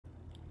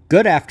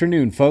Good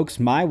afternoon,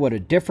 folks. My, what a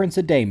difference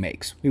a day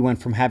makes. We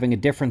went from having a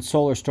different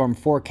solar storm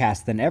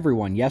forecast than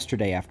everyone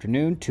yesterday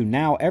afternoon to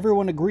now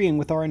everyone agreeing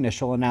with our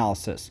initial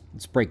analysis.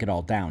 Let's break it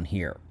all down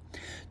here.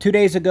 2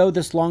 days ago,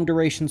 this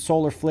long-duration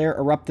solar flare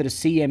erupted a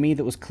CME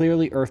that was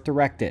clearly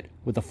Earth-directed,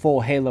 with a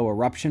full halo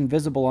eruption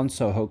visible on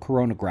SOHO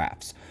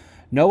coronagraphs.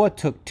 NOAA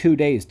took 2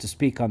 days to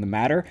speak on the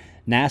matter.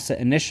 NASA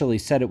initially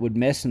said it would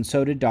miss, and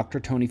so did Dr.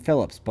 Tony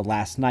Phillips, but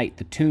last night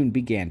the tune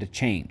began to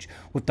change,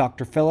 with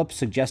Dr. Phillips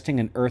suggesting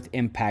an Earth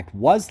impact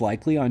was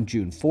likely on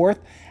June 4th,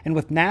 and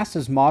with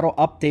NASA's model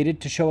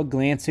updated to show a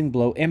glancing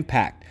blow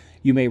impact.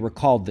 You may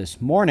recall this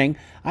morning,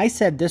 I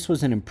said this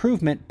was an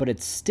improvement, but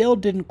it still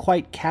didn't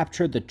quite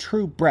capture the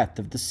true breadth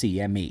of the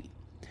CME.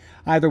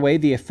 Either way,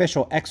 the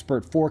official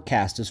expert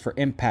forecast is for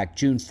impact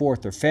June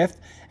 4th or 5th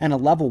and a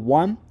level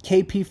 1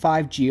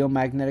 KP5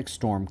 geomagnetic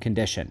storm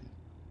condition.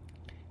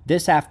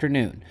 This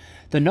afternoon,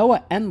 the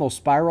NOAA Enlil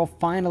spiral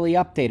finally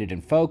updated,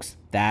 and folks,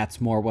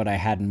 that's more what I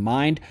had in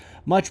mind.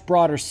 Much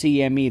broader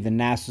CME than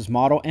NASA's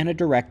model and a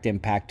direct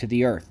impact to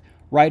the Earth,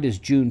 right as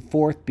June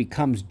 4th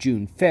becomes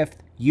June 5th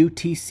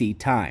UTC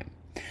time.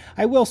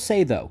 I will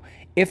say though,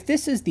 if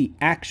this is the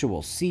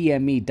actual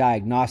CME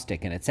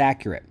diagnostic and it's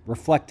accurate,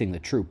 reflecting the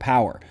true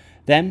power,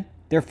 then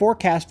their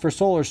forecast for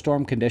solar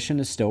storm condition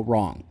is still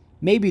wrong.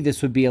 Maybe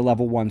this would be a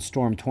level 1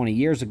 storm 20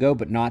 years ago,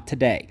 but not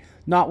today.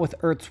 Not with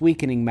Earth's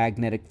weakening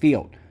magnetic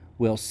field.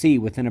 We'll see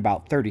within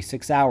about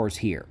 36 hours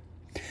here.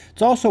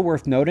 It's also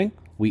worth noting,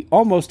 we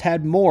almost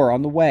had more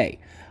on the way.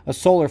 A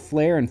solar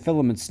flare and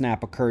filament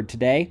snap occurred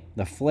today.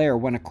 The flare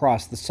went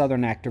across the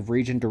southern active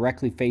region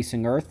directly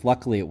facing Earth.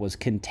 Luckily, it was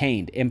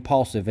contained,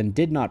 impulsive, and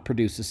did not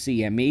produce a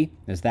CME,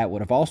 as that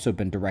would have also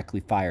been directly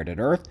fired at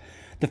Earth.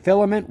 The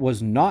filament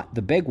was not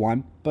the big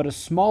one, but a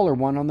smaller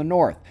one on the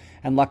north,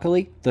 and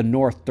luckily, the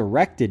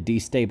north-directed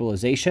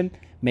destabilization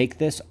make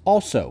this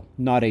also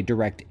not a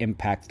direct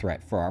impact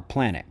threat for our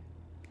planet.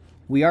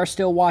 We are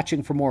still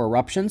watching for more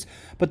eruptions,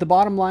 but the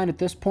bottom line at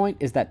this point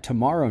is that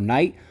tomorrow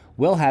night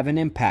will have an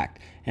impact,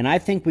 and I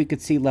think we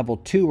could see level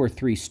 2 or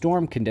 3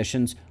 storm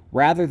conditions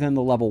rather than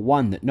the level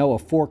 1 that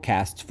NOAA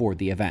forecasts for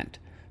the event.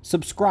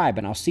 Subscribe,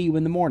 and I'll see you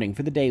in the morning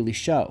for the daily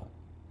show.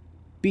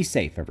 Be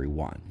safe,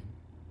 everyone.